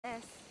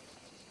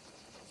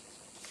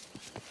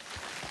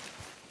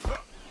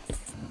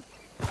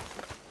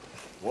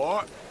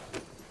What?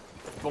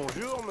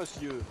 Bonjour,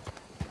 monsieur.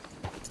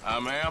 Hi,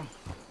 ma'am.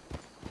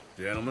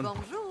 Gentlemen.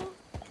 Bonjour.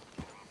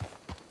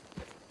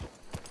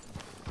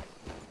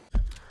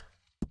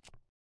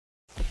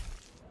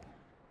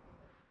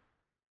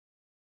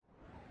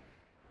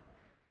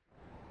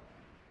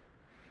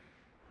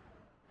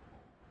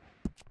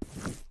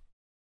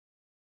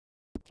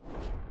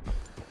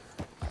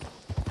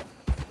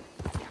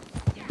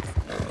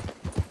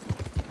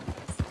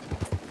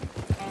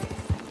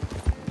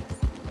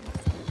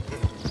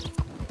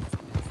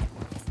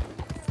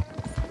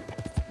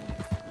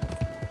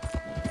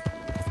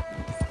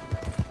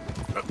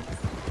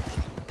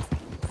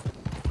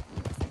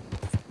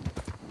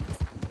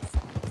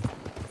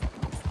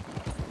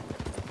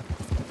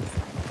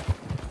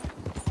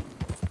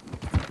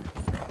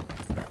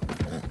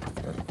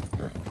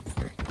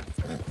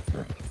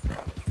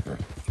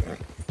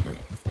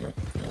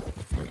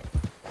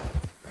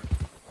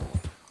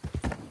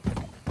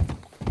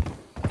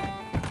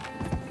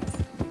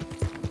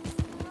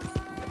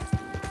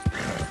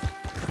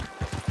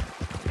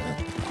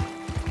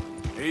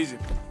 Easy.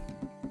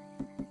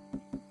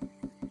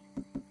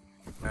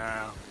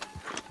 Now.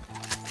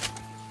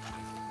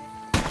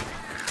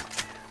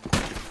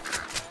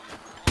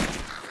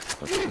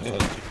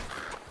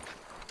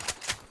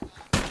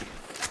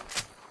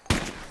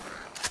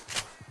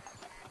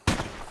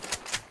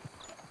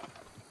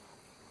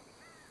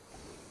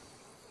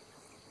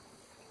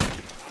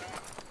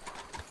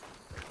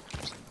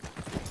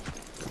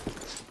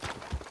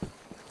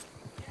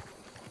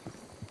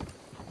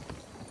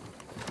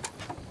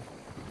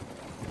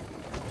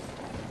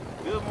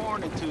 Good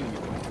morning to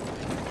you.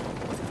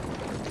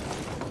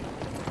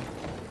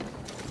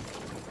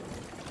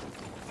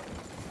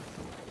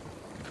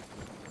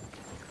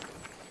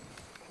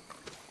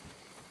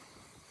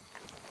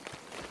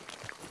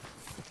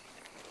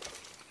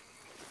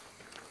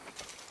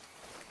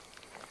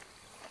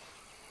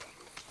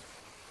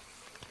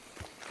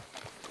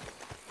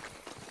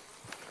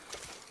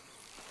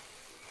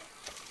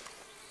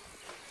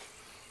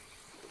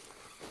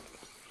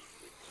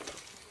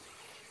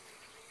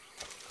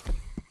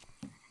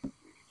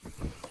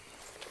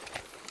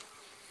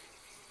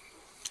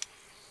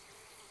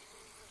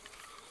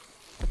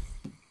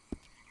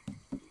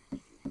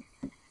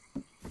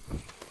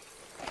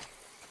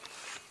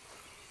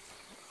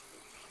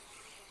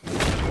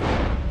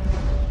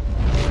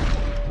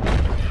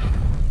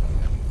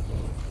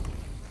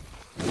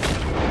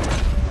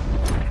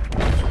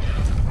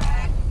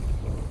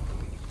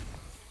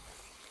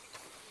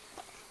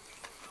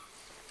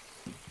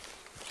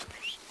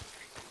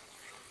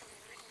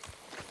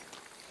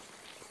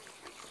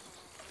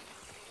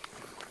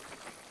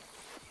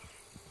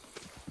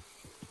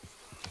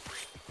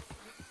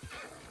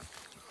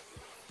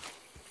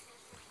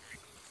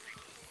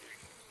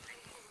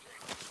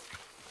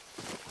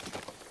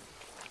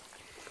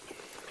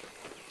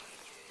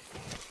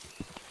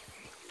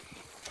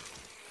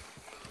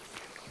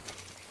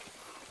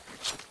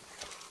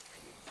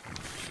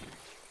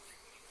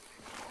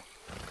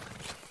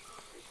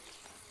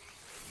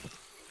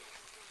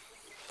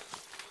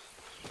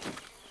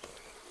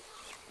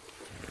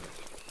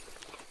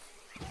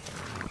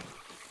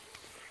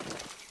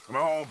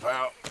 Come on,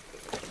 pal.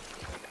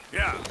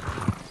 Yeah.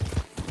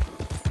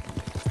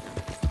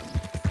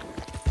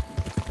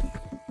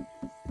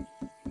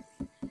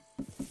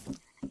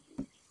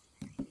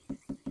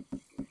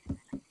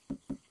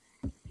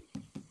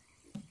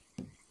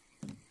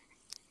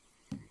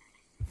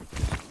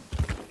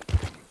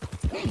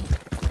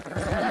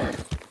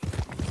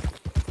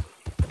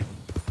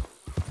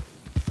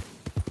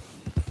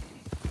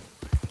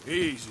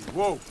 Easy.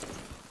 Whoa.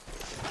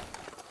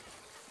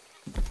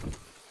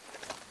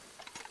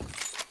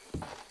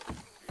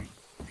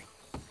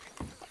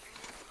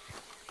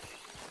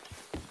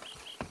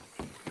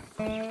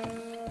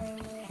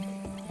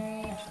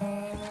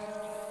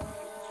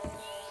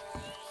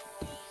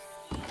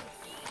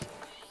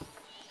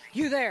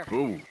 You there?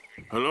 Oh,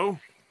 hello?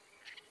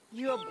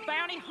 You a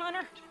bounty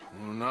hunter?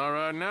 Well, not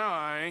right now,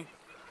 I ain't.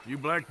 You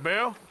Black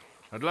Belle?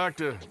 I'd like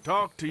to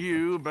talk to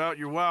you about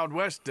your Wild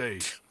West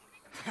days.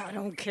 I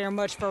don't care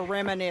much for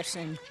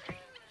reminiscing.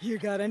 You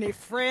got any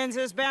friends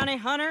as bounty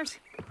hunters?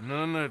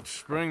 None that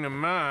spring to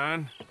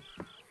mind.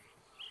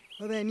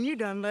 Well, then you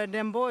done led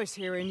them boys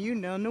here and you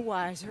none the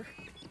wiser.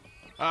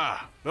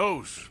 Ah,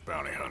 those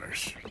bounty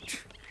hunters.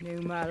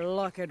 Knew my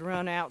luck had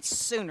run out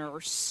sooner.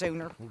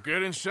 Well,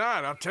 get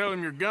inside. I'll tell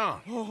him you're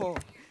gone. Oh,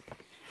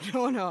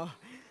 no.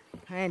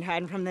 I ain't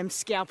hiding from them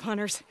scalp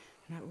hunters.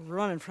 Not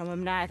running from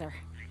them neither.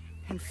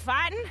 And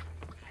fighting?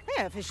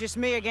 Yeah, if it's just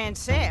me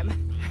against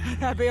them,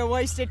 that'd be a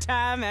wasted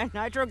time and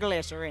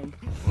nitroglycerin.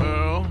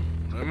 Well,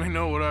 let me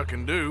know what I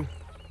can do.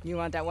 You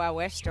want that Wild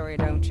West story,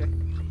 don't you?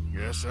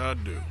 Yes, I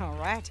do. All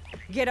right.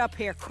 Get up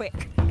here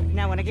quick.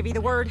 Now when I give you the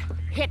word,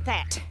 hit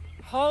that.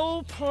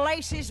 Whole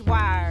place is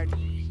wired.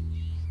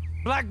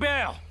 Black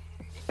Belle,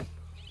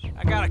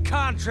 I got a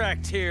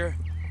contract here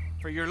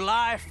for your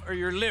life or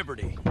your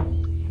liberty.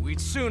 We'd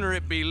sooner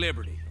it be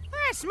liberty.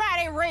 That's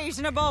mighty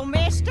reasonable,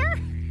 mister.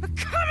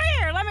 Come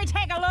here, let me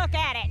take a look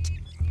at it.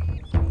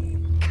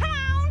 Come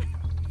on.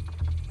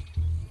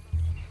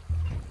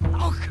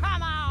 Oh,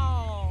 come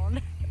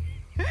on.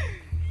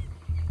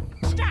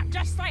 Stop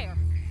just there.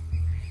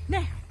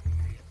 Now.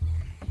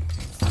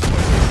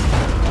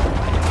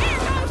 Here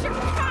goes your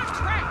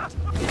contract.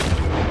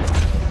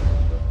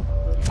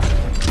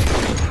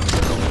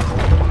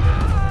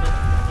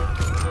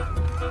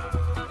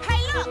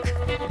 Hey, look.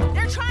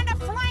 They're trying to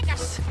flank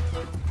us.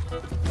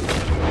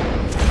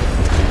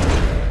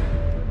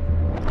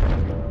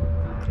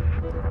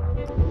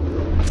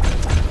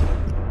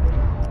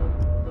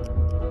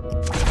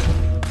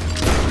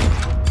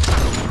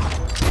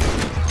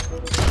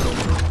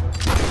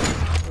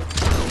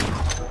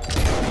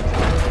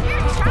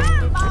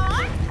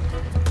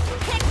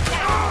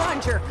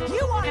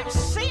 You want to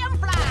see him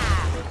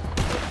fly?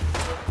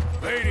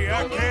 Lady,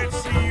 I can't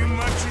see you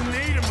much in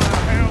need of my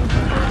help.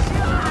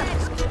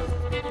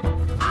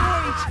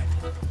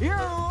 Wait, you're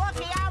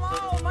lucky I'm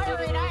all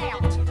married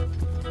out.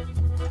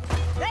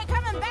 They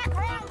coming back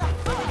round the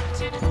foot.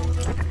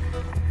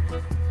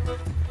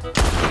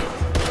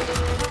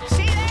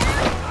 See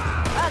there?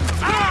 A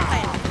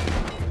gun.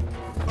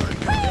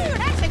 Whew,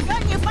 that's a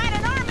gun you fight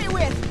an army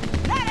with,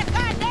 not a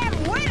goddamn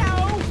widow.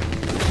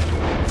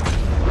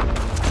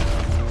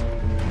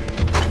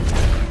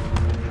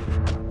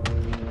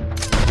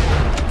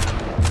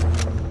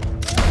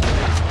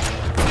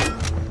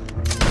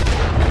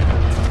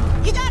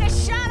 You got a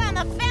shot on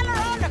the feller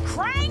on the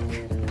crank?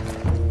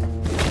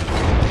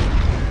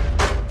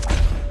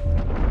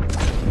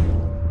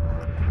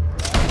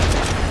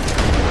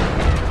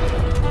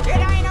 It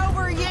ain't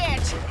over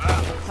yet.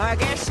 I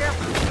guess so.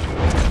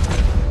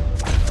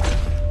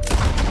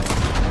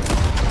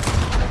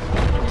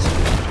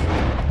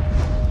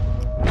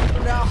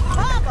 The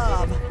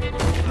hubbub!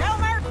 No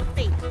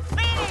mercy!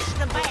 Finish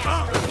the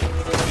bastard!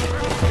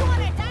 You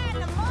wanna die in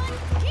the mud?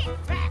 Get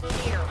back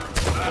here!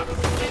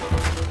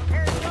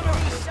 There's gonna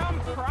be some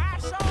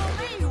price on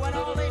me when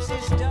all this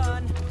is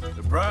done.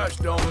 The price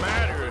don't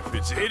matter if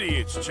it's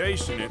idiots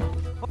chasing it. Woo!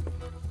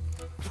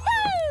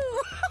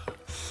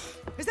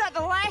 Is that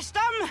the last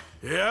of them?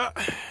 Yeah.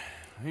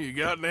 You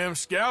got them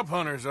scalp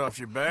hunters off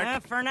your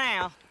back. For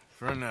now.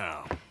 For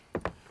now.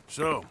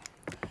 So,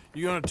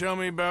 you gonna tell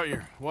me about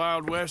your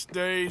Wild West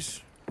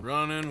days?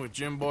 Running with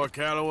Jim Boy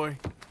Calloway?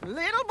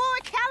 Little boy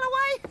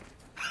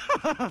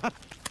Calloway?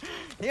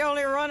 The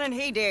only running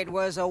he did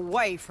was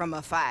away from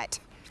a fight.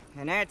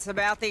 And that's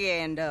about the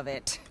end of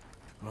it.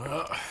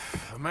 Well,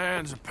 the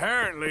man's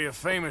apparently a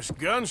famous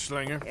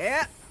gunslinger.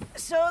 Yeah,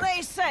 so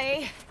they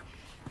say.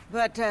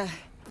 But,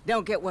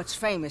 don't get what's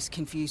famous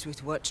confused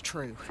with what's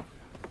true.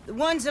 The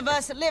ones of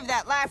us that lived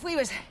that life, we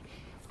was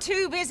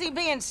too busy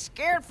being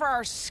scared for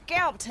our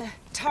scalp to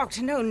talk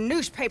to no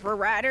newspaper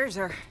writers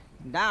or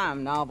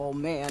dime novel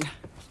men.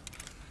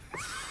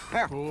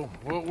 Well,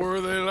 what were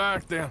they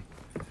like then?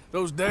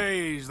 Those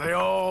days they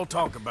all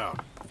talk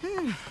about.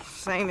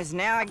 Same as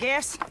now, I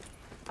guess.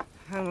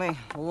 Only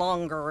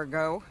longer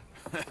ago.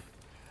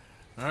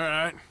 All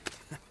right.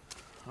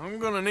 I'm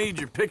gonna need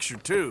your picture,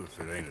 too,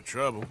 if it ain't a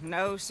trouble.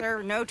 No,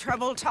 sir, no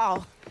trouble at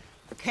all.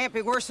 Can't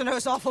be worse than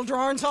those awful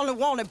drawings on the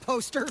wanted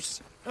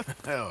posters.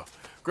 Hell,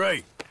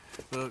 great.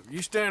 Look,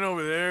 you stand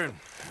over there and...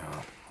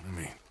 let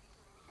me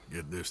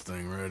get this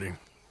thing ready.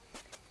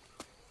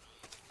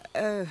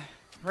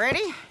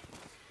 Ready?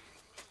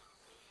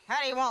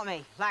 How do you want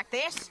me? Like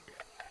this?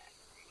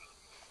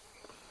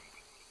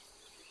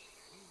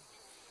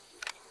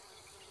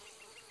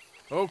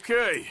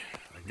 Okay,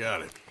 I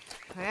got it.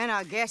 Then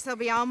I guess I'll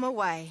be on my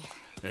way.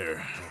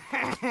 Here.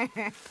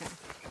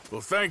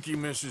 Well, thank you,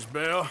 Mrs.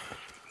 Bell.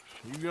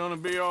 You gonna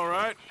be all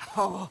right?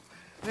 Oh,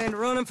 been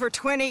running for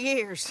 20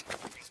 years.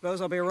 Suppose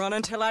I'll be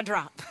running till I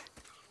drop.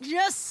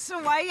 Just the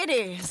way it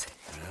is.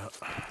 Yeah.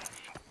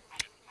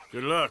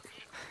 Good luck.